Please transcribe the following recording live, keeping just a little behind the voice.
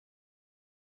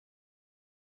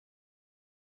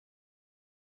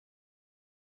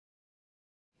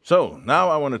So now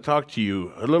I want to talk to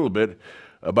you a little bit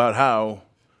about how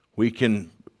we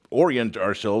can orient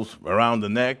ourselves around the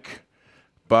neck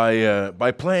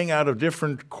by playing out of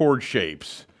different chord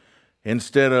shapes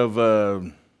instead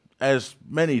of, as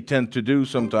many tend to do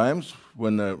sometimes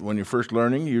when you're first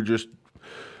learning, you just,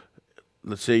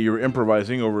 let's say you're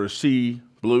improvising over a C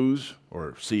blues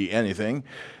or C anything,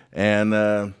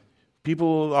 and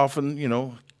people often,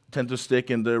 tend to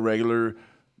stick in the regular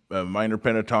minor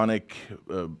pentatonic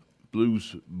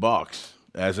blues box,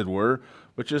 as it were,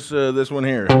 which is this one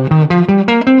here.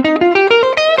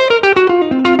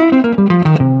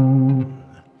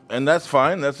 And that's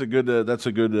fine. That's a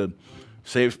good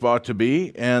safe spot to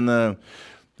be. And the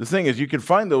thing is, you can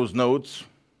find those notes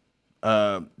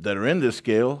that are in this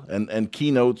scale and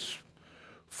key notes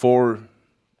for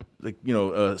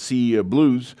the C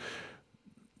blues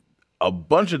a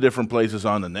bunch of different places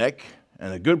on the neck.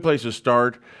 And a good place to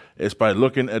start is by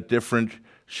looking at different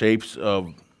shapes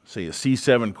of, say, a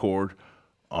C7 chord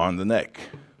on the neck.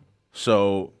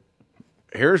 So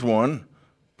here's one.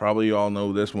 Probably you all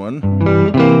know this one.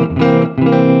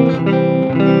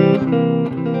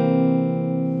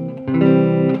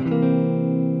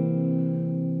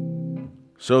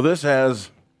 So this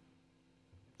has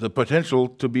the potential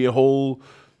to be a whole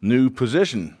new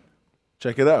position.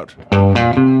 Check it out.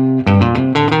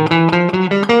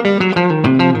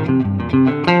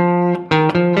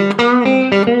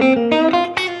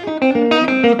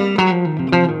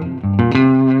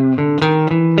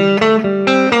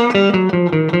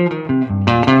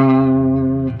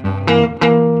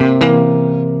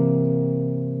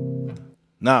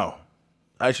 Now,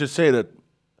 I should say that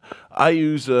I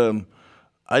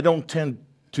don't tend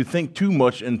to think too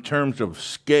much in terms of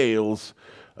scales.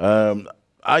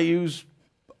 I use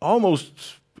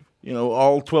almost,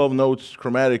 all 12 notes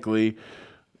chromatically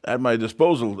at my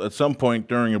disposal at some point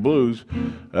during a blues,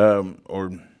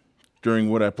 or during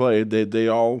what I played. They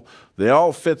all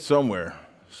fit somewhere,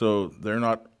 so they're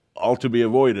not all to be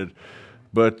avoided.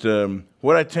 But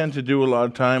what I tend to do a lot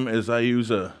of time is I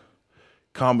use a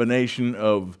combination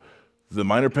of the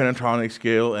minor pentatonic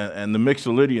scale and the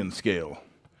Mixolydian scale,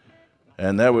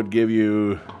 and that would give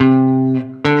you.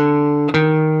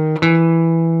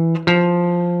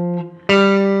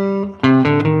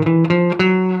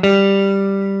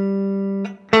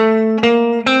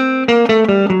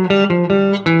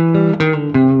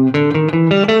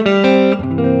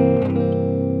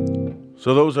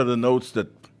 So those are the notes that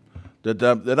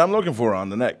I'm looking for on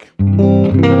the neck.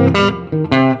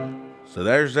 So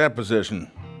there's that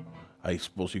position. I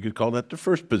suppose you could call that the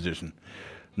first position.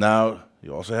 Now,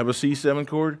 you also have a C7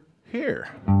 chord here.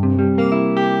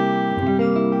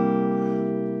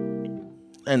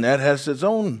 And that has its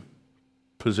own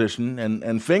position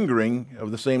and fingering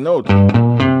of the same note.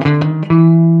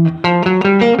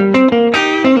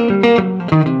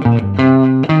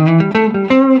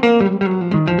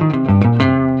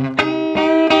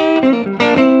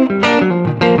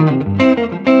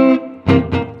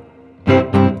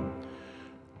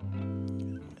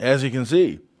 As you can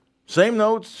see, same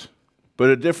notes, but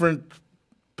a different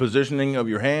positioning of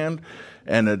your hand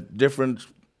and a different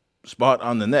spot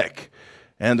on the neck.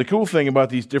 And the cool thing about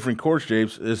these different chord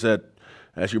shapes is that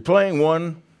as you're playing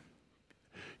one,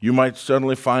 you might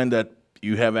suddenly find that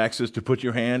you have access to put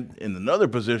your hand in another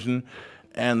position,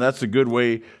 and that's a good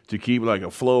way to keep like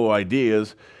a flow of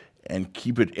ideas and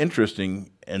keep it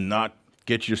interesting and not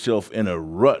get yourself in a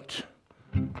rut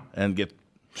and get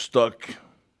stuck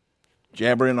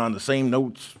jabbering on the same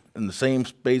notes in the same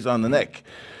space on the neck.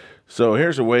 So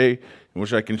here's a way in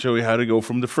which I can show you how to go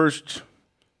from the first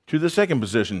to the second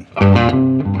position.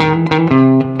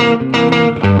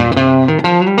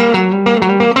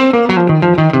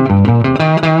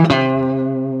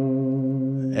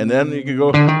 And then you can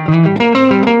go.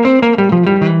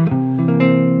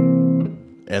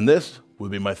 And this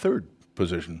would be my third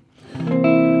position.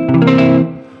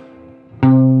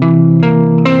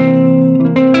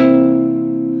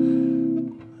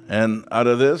 And out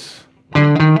of this,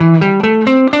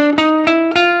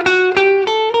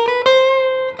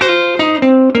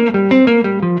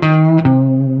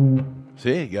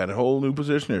 see, you got a whole new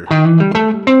position here.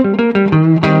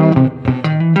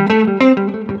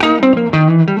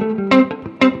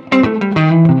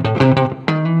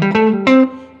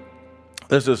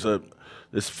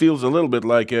 This feels a little bit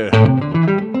like a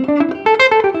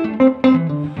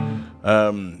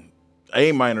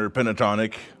minor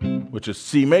pentatonic, which is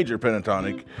C major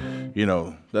pentatonic.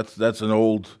 That's an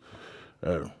old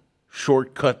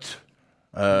shortcut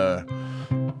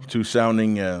to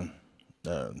sounding, to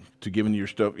giving your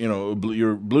stuff,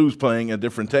 your blues playing a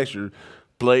different texture.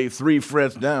 play 3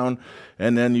 frets down,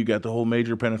 and then you got the whole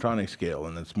major pentatonic scale,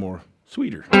 and it's more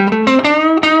sweeter.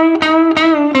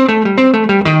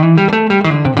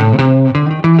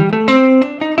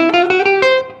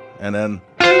 And then,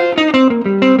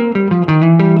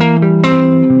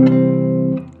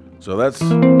 so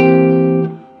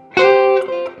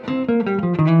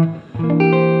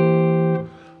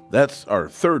that's our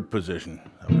third position,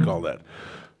 I would call that.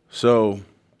 So,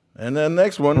 and then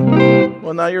next one,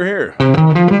 well, now you're here.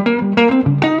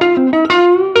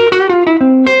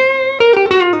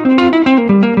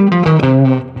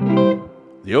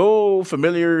 The old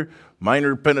familiar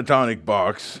minor pentatonic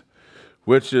box,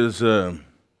 which is, you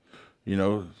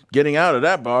know, getting out of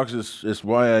that box is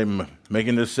why I'm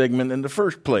making this segment in the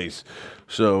first place.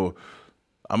 So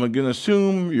I'm going to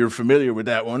assume you're familiar with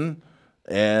that one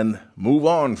and move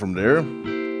on from there.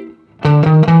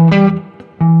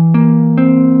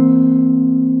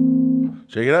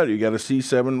 Check it out, you got a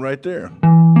C7 right there.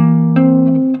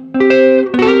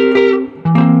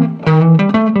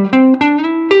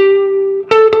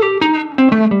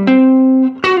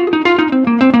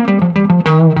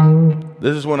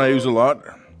 This is one I use a lot,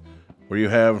 where you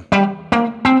have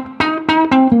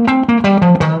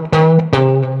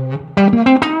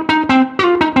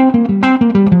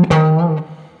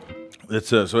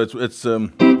it's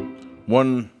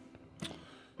one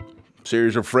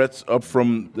series of frets up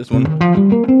from this one,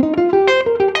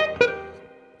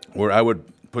 where I would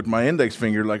put my index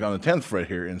finger like on the 10th fret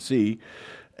here in C,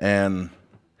 and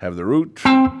have the root,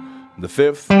 the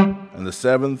 5th, and the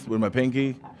 7th with my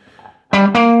pinky,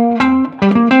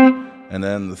 and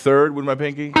then the 3rd with my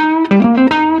pinky,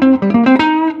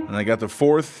 and I got the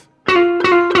 4th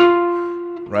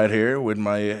right here with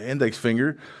my index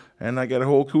finger, and I got a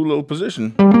whole cool little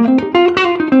position.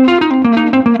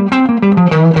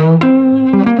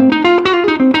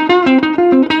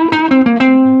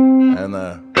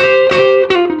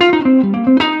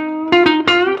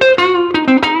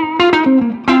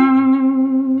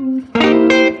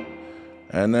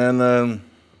 And then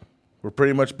we're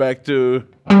pretty much back to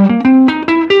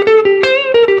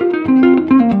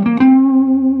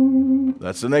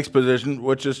that's the next position,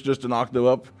 which is just an octave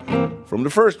up from the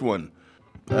first one.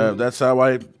 That's how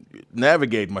I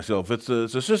navigate myself. It's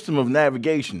a system of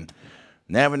navigation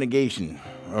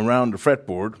around the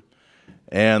fretboard,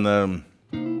 and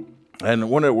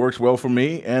when it works well for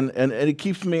me, and it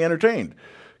keeps me entertained,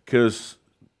 because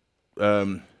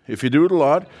if you do it a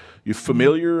lot, you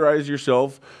familiarize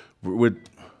yourself with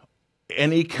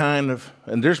any kind of,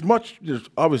 and there's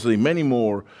obviously many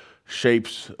more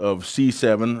shapes of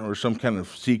C7 or some kind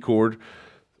of C chord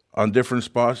on different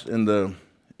spots in the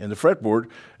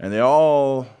fretboard, and they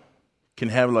all can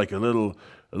have like a little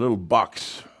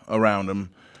box around them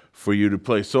for you to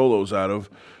play solos out of.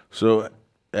 So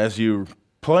as you're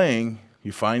playing,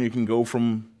 you find you can go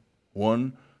from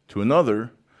one to another,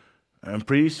 and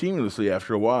pretty seamlessly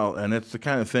after a while, and it's the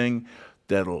kind of thing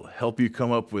that'll help you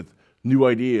come up with new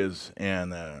ideas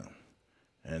and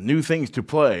new things to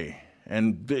play,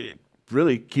 and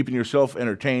really keeping yourself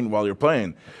entertained while you're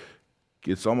playing.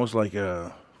 It's almost like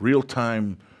a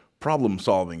real-time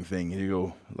problem-solving thing. You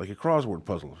go like a crossword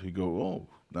puzzle. You go, oh,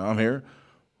 now I'm here.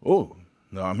 Oh,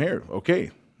 now I'm here.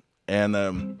 Okay,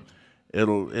 and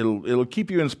it'll keep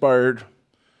you inspired.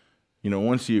 You know,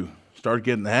 once you start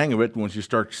getting the hang of it, once you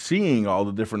start seeing all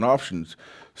the different options,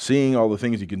 seeing all the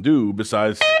things you can do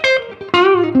besides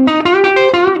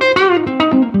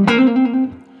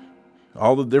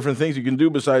all the different things you can do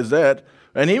besides that,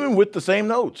 and even with the same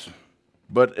notes,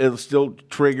 but it'll still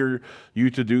trigger you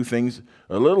to do things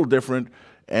a little different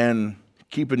and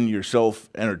keeping yourself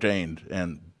entertained.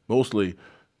 And mostly,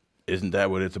 isn't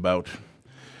that what it's about?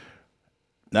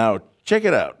 Now, check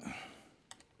it out.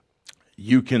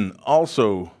 You can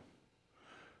also,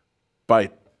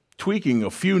 by tweaking a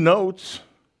few notes,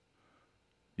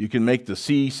 you can make the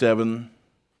C7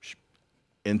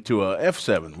 into a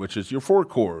F7, which is your 4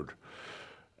 chord.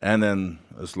 And then,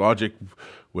 as logic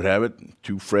would have it,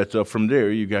 2 frets up from there,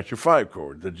 you got your 5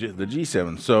 chord, the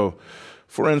G7. So,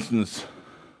 for instance,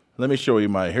 let me show you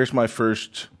here's my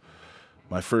first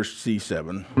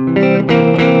C7.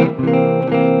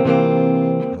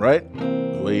 Right?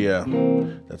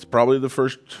 That's probably the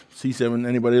first C7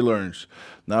 anybody learns.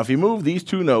 Now, if you move these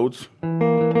 2 notes,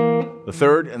 the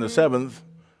 3rd and the 7th,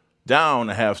 down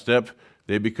a half step,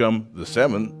 they become the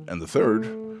 7th and the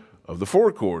 3rd of the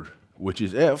 4 chord, which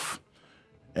is F,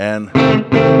 and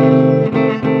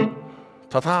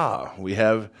ta-ta, we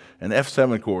have an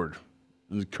F7 chord.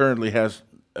 It currently has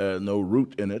no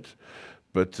root in it,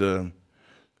 but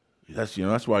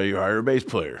that's why you hire a bass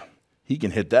player. He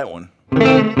can hit that one.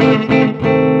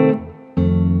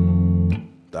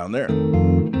 down there.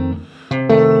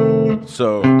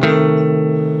 So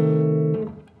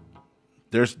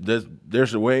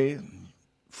there's a way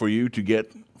for you to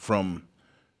get from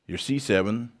your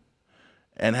C7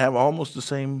 and have almost the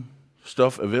same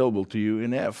stuff available to you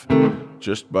in F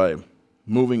just by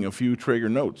moving a few trigger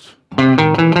notes.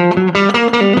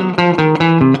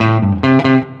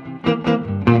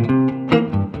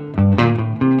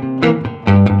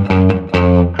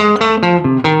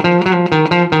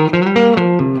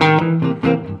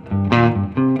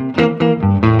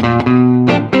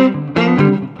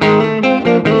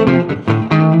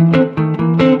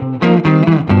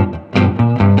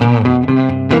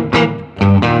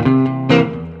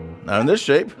 Now in this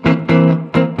shape,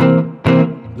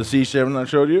 the C7 I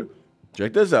showed you,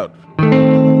 check this out.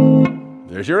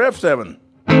 There's your F7.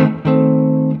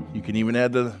 You can even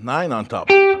add the 9 on top.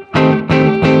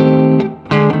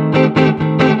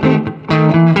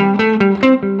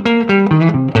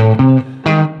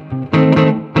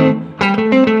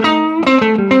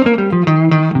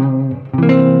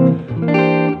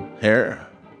 Here,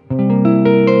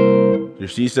 your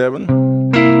C7.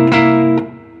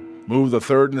 Move the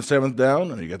 3rd and the 7th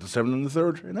down, and you got the 7th and the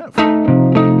 3rd in F.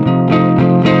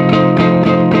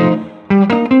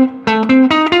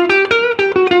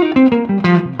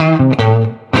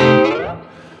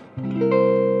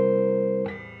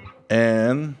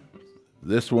 And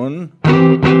this one,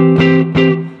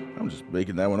 I'm just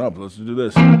making that one up. Let's do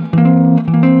this.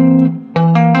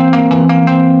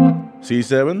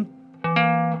 C7,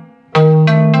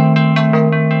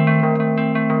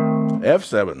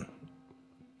 F7.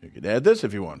 You could add this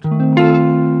if you want.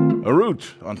 A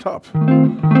root on top.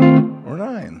 Or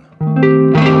 9.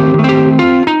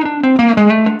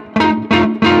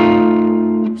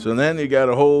 So then you got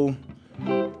a whole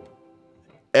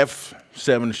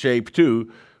F7 shape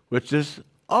too, which is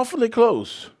awfully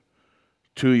close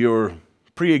to your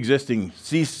pre-existing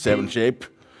C7 shape.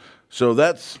 So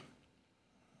that's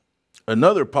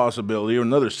another possibility, or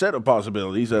another set of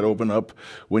possibilities that open up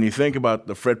when you think about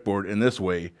the fretboard in this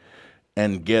way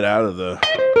and get out of the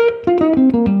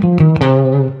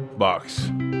box.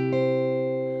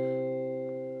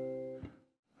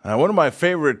 Now, one of my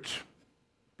favorite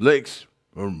licks,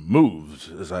 or moves,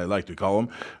 as I like to call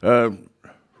them,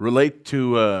 relate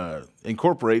to,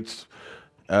 incorporates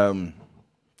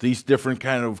these different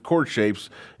kind of chord shapes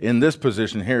in this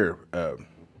position here,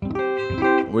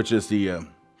 which is the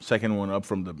second one up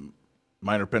from the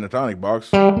minor pentatonic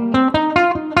box.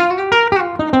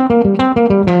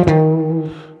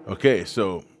 Okay,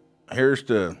 so here's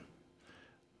the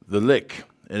lick.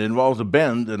 It involves a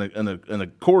bend and a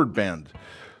chord bend.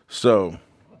 So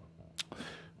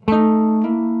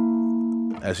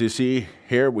as you see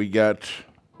here, we got,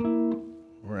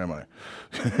 where am I?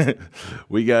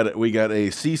 we got a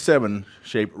C7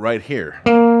 shape right here.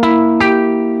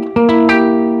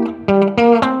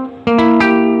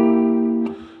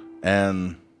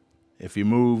 And if you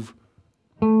move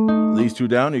these two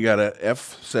down, you got a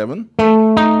F7,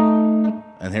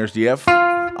 and here's the F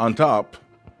on top.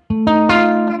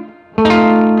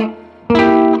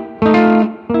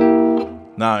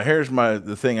 Now here's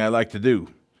the thing I like to do,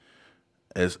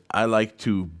 is I like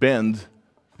to bend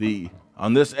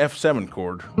on this F7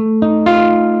 chord,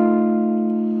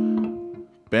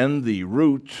 bend the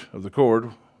root of the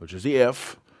chord, which is the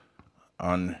F,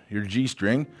 on your G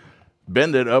string,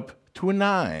 bend it up to a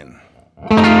 9.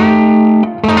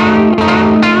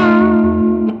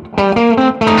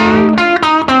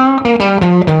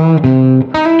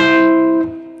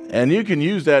 And you can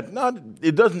use that,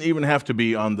 it doesn't even have to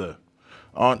be over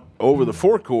the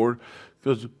 4th chord,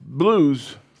 because the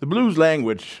blues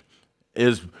language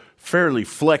is fairly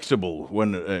flexible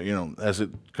when as it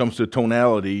comes to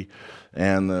tonality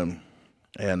and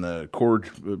chord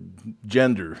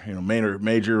gender,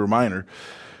 major or minor.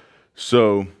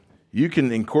 So you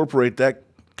can incorporate that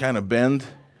kind of bend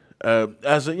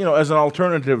as an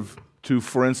alternative to,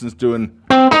 for instance, doing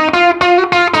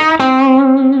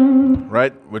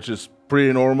right, which is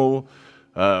pretty normal,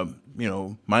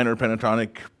 minor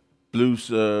pentatonic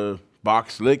blues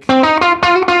box lick.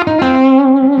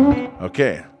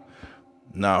 Okay,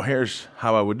 now here's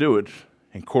how I would do it,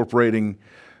 incorporating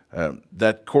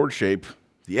that chord shape,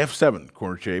 the F7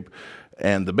 chord shape,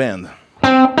 and the bend.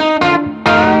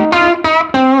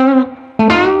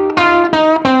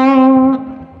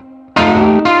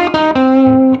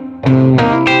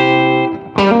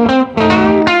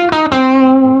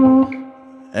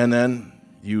 And then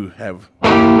you have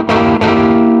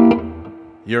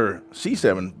your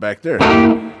C7 back there.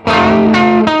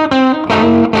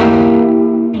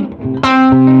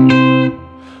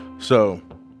 So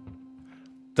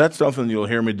That's something you'll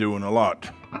hear me doing a lot.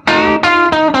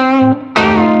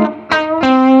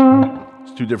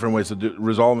 It's two different ways of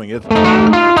resolving it.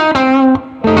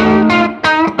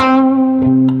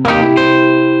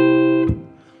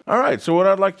 All right, so what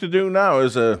I'd like to do now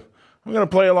is I'm going to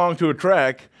play along to a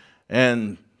track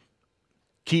and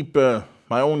keep my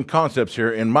own concepts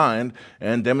here in mind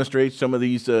and demonstrate some of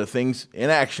these things in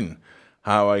action.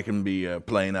 How I can be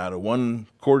playing out of one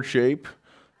chord shape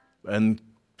and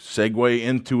segue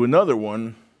into another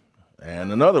one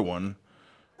and another one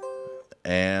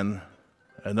and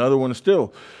another one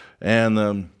still.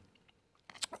 And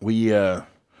we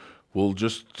will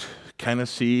just kind of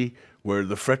see where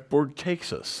the fretboard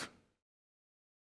takes us.